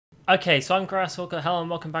Okay, so I'm Grasswalker. Hello and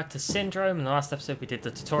welcome back to Syndrome. In the last episode we did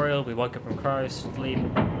the tutorial. We woke up from cryo sleep.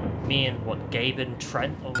 Me and Gabe and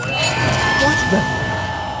Trent or whatever what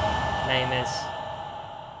the name is.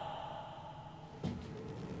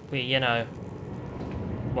 We,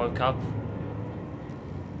 woke up.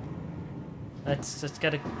 Let's just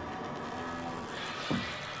get a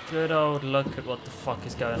good old look at what the fuck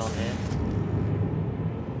is going on here.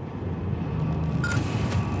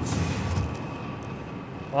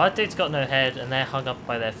 Well, that dude's got no head, and they're hung up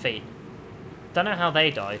by their feet. Don't know how they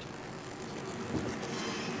died.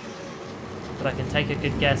 But I can take a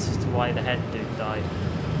good guess as to why the head dude died.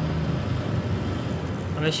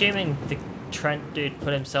 I'm assuming the Trent dude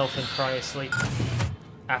put himself in cryosleep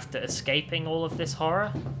after escaping all of this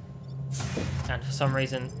horror. And for some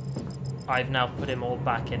reason, I've now put him all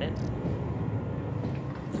back in it.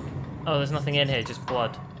 Oh, there's nothing in here, just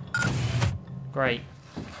blood. Great.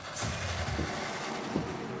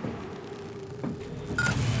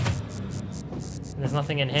 There's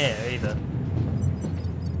nothing in here either.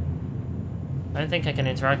 I don't think I can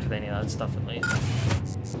interact with any of that stuff at least.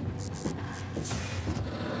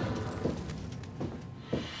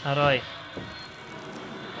 How do I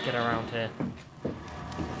get around here?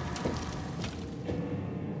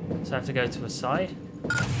 So I have to go to a side?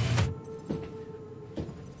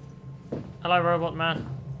 Hello, robot man.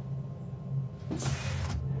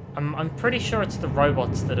 I'm pretty sure it's the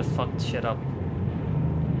robots that have fucked shit up.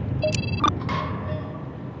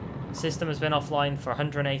 System has been offline for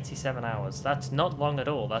 187 hours. That's not long at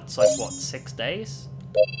all. That's like, what, 6 days?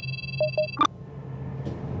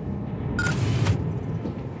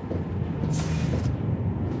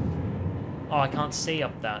 Oh, I can't see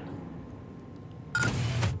up that.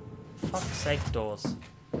 Fuck's sake, doors.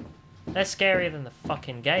 They're scarier than the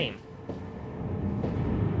fucking game.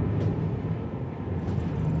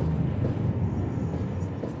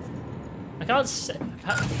 I can't see.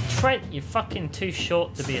 Trent, you're fucking too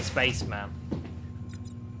short to be a spaceman.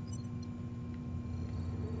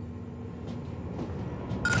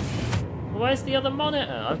 Where's the other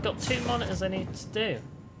monitor? I've got 2 monitors I need to do.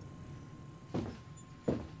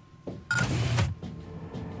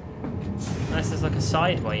 Unless there's like a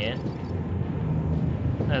side way in.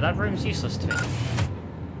 No, that room's useless to me.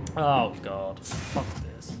 Oh god. Fuck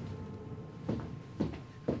this.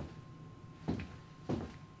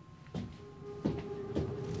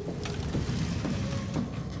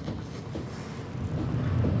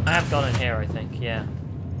 I have gone in here, I think, yeah.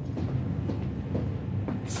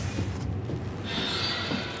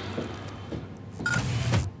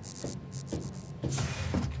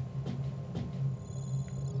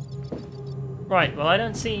 Right, well I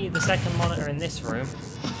don't see the second monitor in this room.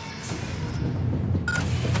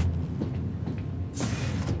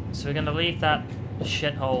 So we're gonna leave that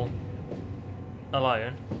shithole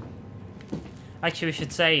alone. Actually, we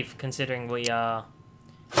should save, considering we did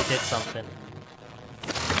something.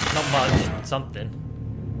 Not much, but something.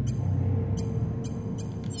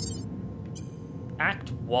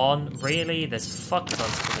 Act 1? Really? There's fuck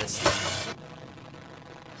tons to this thing.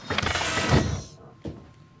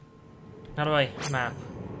 How do I map?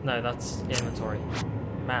 No, that's inventory.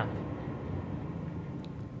 Map.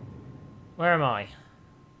 Where am I?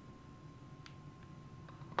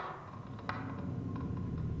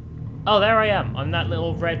 Oh, there I am. I'm that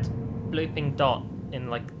little red looping dot in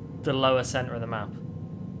like the lower center of the map.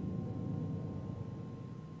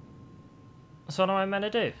 So what am I meant to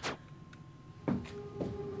do?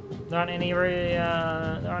 There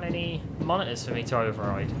aren't any monitors for me to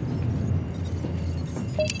override.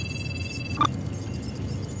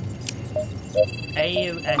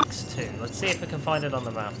 AUX2. Let's see if we can find it on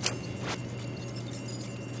the map.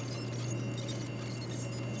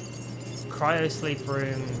 Cryosleep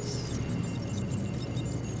rooms.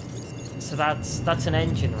 So that's an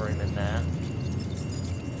engine room in there.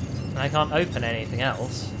 And I can't open anything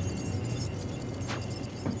else.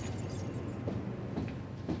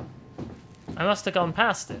 I must have gone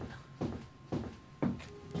past it.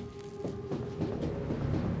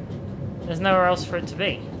 There's nowhere else for it to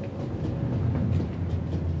be.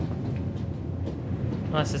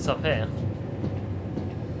 Unless it's up here.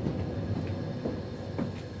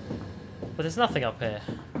 But there's nothing up here.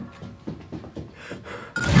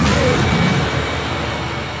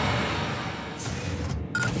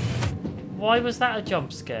 Why was that a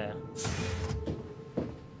jump scare?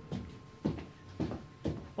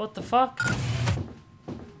 What the fuck?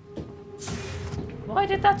 Why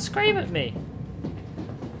did that scream at me?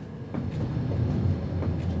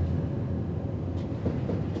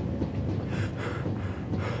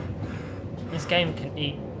 This game can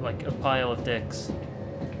eat like a pile of dicks.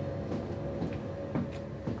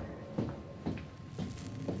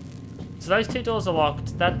 So those two doors are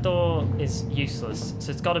locked. That door is useless,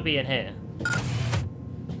 so it's got to be in here.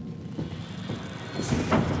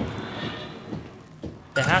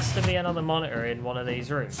 There has to be another monitor in one of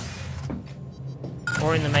these rooms.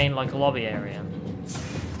 Or in the main, like, lobby area.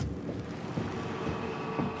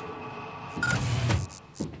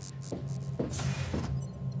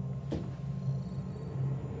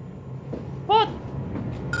 What?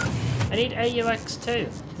 I need AUX too.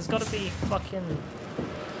 There's got to be fucking...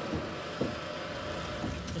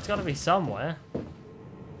 It's got to be somewhere.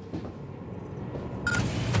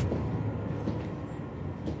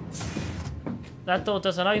 That door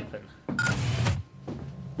doesn't open.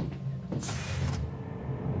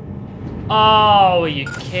 Oh, are you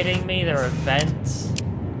kidding me? There are vents.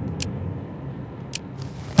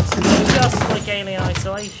 It's just like Alien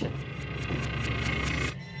Isolation.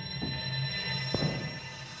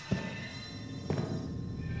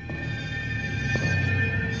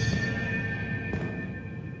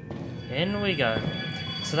 In we go.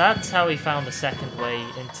 So that's how we found the second way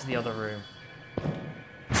into the other room.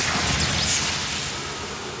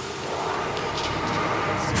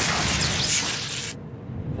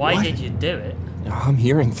 Why did you do it? I'm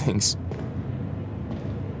hearing things.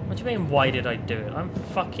 What do you mean, why did I do it? I'm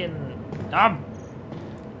fucking...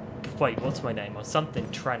 Wait, what's my name? Or something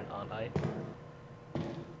Trent, aren't I?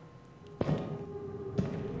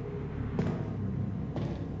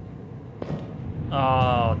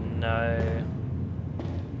 Oh, no.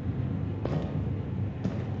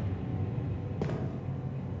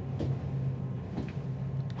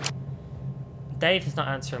 Dave is not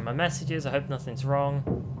answering my messages. I hope nothing's wrong.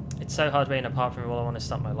 It's so hard being apart from him. All I want to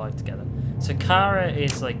start my life together. So Kara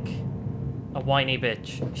is like a whiny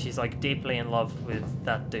bitch. She's like deeply in love with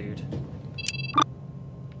that dude.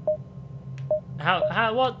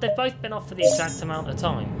 What? They've both been off for the exact amount of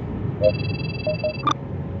time.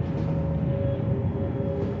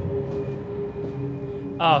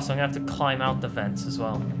 Oh, so I'm gonna have to climb out the vents as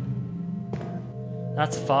well.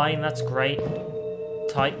 That's fine. That's great.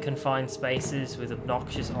 Tight, confined spaces with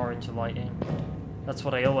obnoxious orange lighting. That's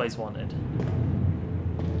what I always wanted.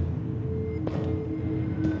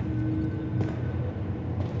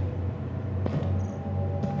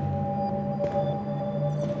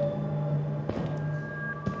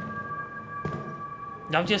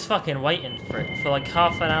 I'm just fucking waiting for it for like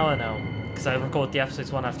half an hour now, because I record the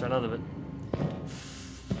episodes one after another, but...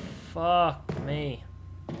 Fuck me.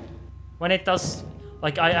 When it does...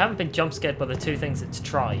 Like, I haven't been jump scared by the two things it's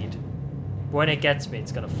tried. But when it gets me,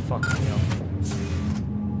 it's gonna fuck me up.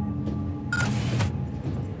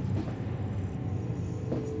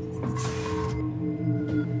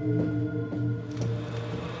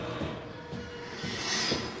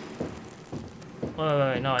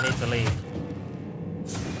 Wait, no, I need to leave.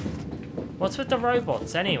 What's with the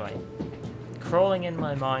robots, anyway? Crawling in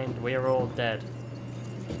my mind, we're all dead.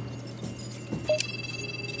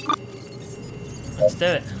 Let's do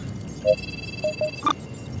it.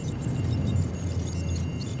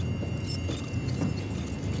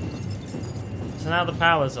 So now the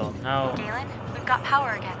power's on. How? Galen, we've got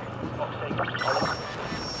power again.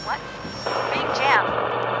 What? Big jam.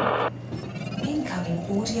 Incoming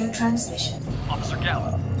audio transmission. Officer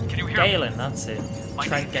Galen, can you hear me? Galen, that's it. My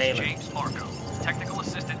Trent name is Galen. James Marco, technical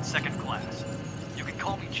assistant, second class. You can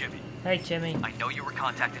call me Jimmy. Hey, Jimmy. I know you were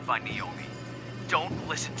contacted by Naomi. Don't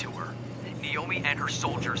listen to her. Naomi and her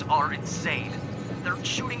soldiers are insane. They're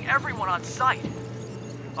shooting everyone on sight.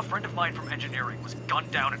 A friend of mine from engineering was gunned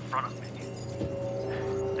down in front of me.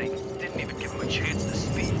 They didn't even give him a chance to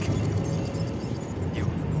speak. You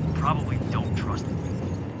probably don't trust me,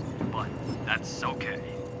 but that's okay.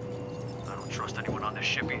 I don't trust anyone on this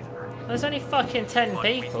ship either. There's only fucking 10 But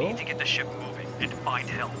people. we need to get the ship moving and find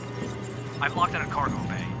help. I'm locked in a cargo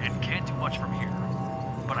bay and can't do much from here,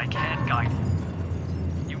 but I can guide you.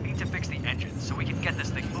 You need to fix the engine so we can get this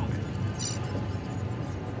thing moving.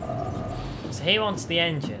 So he wants the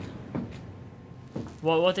engine.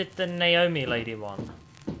 What did the Naomi lady want?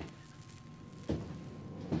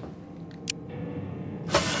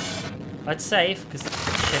 Let's save, because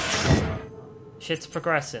shit's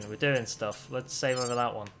progressing. We're doing stuff. Let's save over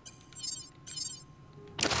that one.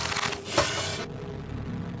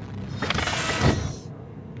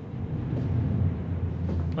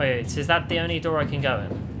 Wait, is that the only door I can go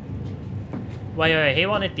in? Wait, he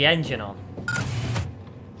wanted the engine on.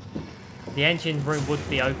 The engine room would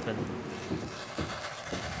be open.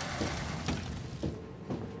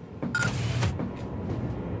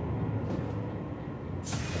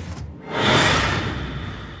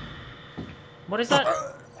 What is that?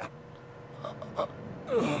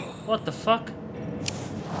 What the fuck?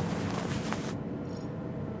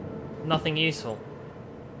 Nothing useful.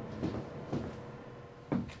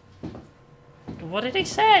 What did he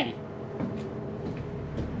say?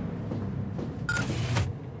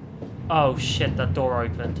 Oh shit, that door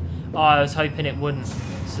opened. Oh, I was hoping it wouldn't,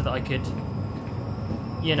 so that I could,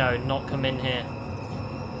 you know, not come in here.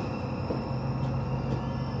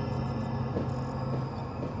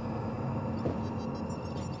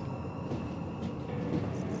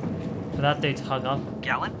 But that dude's hung up.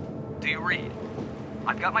 Gallon, do you read?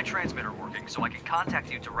 I've got my transmitter working, so I can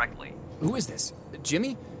contact you directly. Who is this?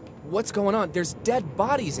 Jimmy? What's going on? There's dead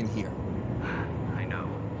bodies in here. I know.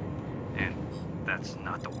 And that's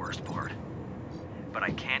not the worst part. But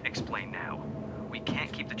I can't explain now. We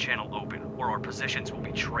can't keep the channel open, or our positions will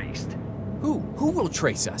be traced. Who? Who will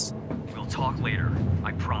trace us? We'll talk later,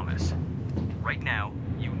 I promise. Right now,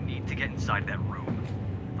 you need to get inside that room.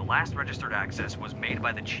 The last registered access was made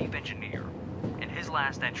by the chief engineer, and his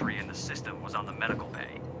last entry in the system was on the medical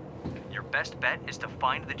bay. Your best bet is to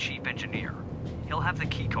find the chief engineer. He'll have the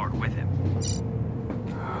keycard with him.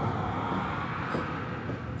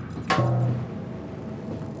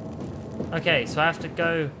 Okay, so I have to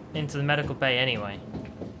go into the medical bay anyway.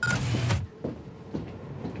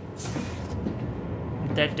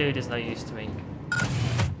 The dead dude is no use to me.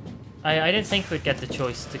 I didn't think we'd get the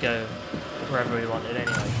choice to go wherever we wanted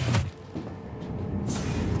anyway.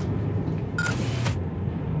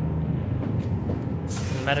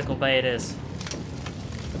 The medical bay it is.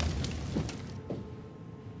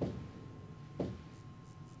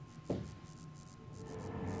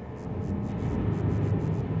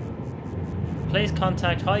 Please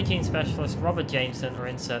contact hygiene specialist Robert Jameson or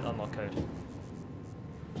insert unlock code.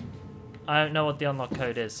 I don't know what the unlock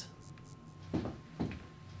code is.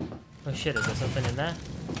 Oh shit, is there something in there?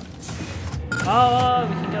 Oh,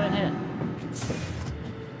 we can go in here.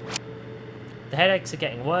 The headaches are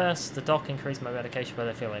getting worse. The doc increased my medication, but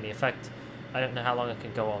I feel any effect. I don't know how long it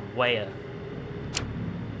can go on. Weigher.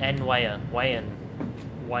 Weigher. Weigh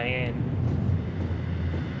in.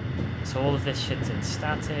 So all of this shit's in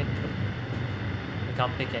static. I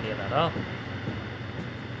can't pick any of that up.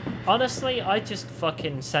 Honestly, I just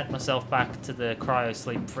fucking sent myself back to the cryo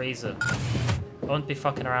sleep freezer. I won't be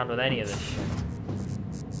fucking around with any of this shit.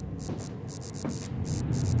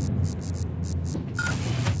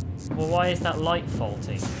 Well, why is that light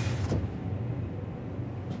faulty?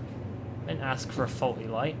 I didn't ask for a faulty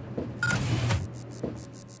light. And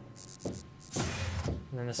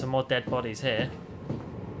then there's some more dead bodies here.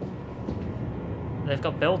 They've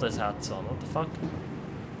got builder's hats on, what the fuck?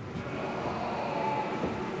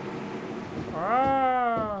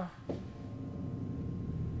 Ah!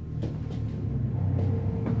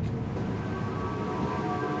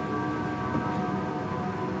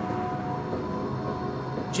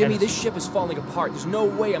 Jimmy, this ship is falling apart. There's no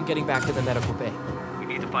way I'm getting back to the medical bay. We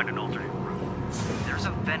need to find an alternate room. There's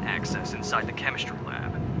a vent access inside the chemistry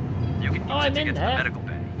lab. You can use it to get to the medical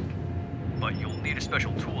bay. But you'll need a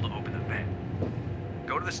special tool to open the vent.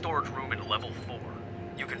 Go to the storage room in level 4.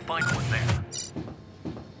 You can find one there.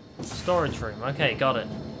 Storage room, okay, got it.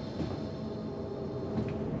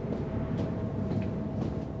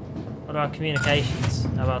 What about communications?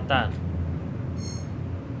 How about that?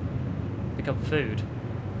 Pick up food.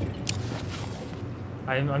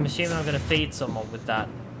 I'm assuming I'm going to feed someone with that,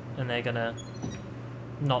 and they're going to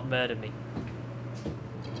not murder me.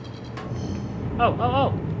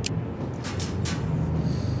 Oh!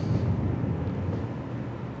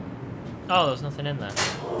 Oh, there's nothing in there.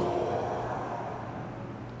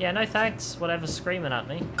 Yeah, no thanks, whatever's screaming at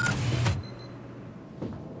me.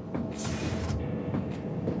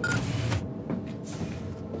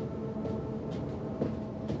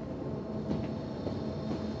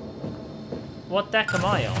 What deck am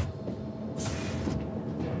I on?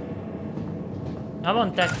 I'm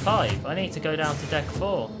on deck 5. I need to go down to deck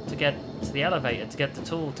 4 to get to the elevator, to get the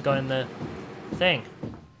tool to go in the thing.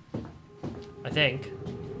 I think.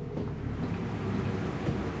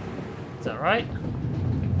 Is that right?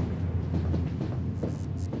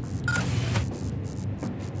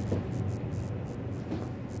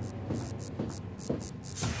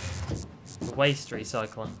 The waste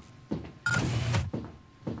recycler.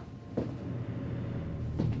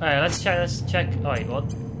 Alright, let's check. Oh wait,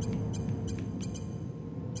 what?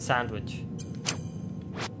 Sandwich.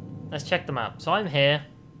 Let's check the map. So I'm here.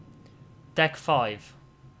 Deck 5.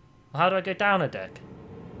 Well, how do I go down a deck?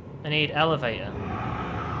 I need elevator.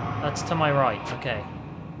 That's to my right, okay.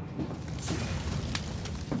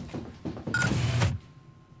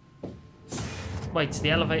 Wait, so the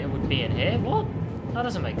elevator would be in here? What? That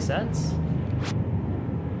doesn't make sense.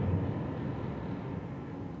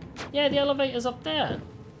 Yeah, the elevator's up there.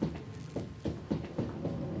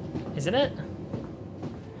 Isn't it?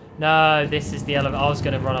 No, this is the elevator. I was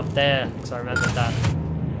going to run up there because I remembered that.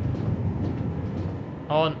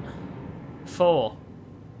 On 4.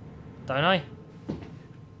 Don't I?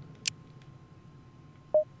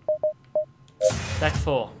 Deck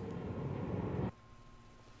 4.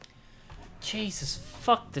 Jesus,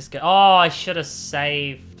 fuck this guy. Oh, I should have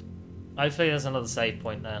saved. Hopefully there's another save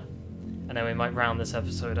point there. And then we might round this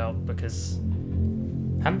episode out because...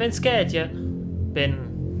 haven't been scared yet. Been...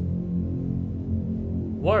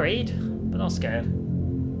 worried, but not scared.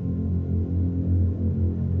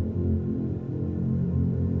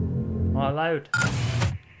 Right, load.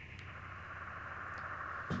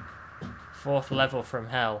 4th level from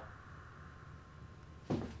hell.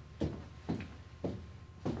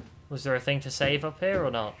 Was there a thing to save up here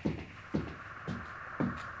or not?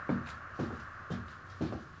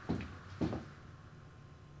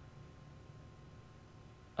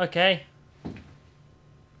 Okay.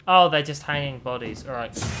 Oh, they're just hanging bodies.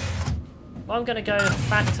 Alright. Well, I'm going to go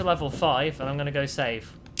back to level 5 and I'm going to go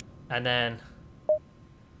save. And then...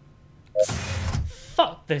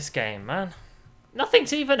 fuck this game, man.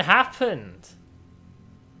 Nothing's even happened.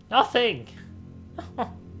 Nothing.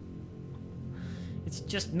 It's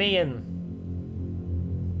just me and...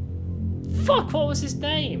 fuck, what was his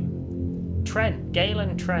name? Trent.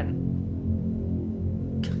 Galen Trent.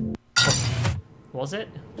 Was it?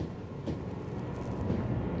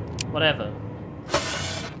 Whatever.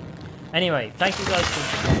 Anyway, thank you guys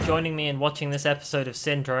for joining me and watching this episode of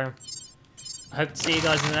Syndrome. I hope to see you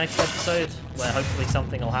guys in the next episode, where hopefully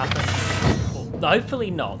something will happen. Or,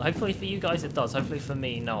 hopefully not. Hopefully for you guys it does. Hopefully for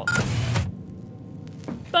me, not.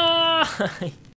 Bye!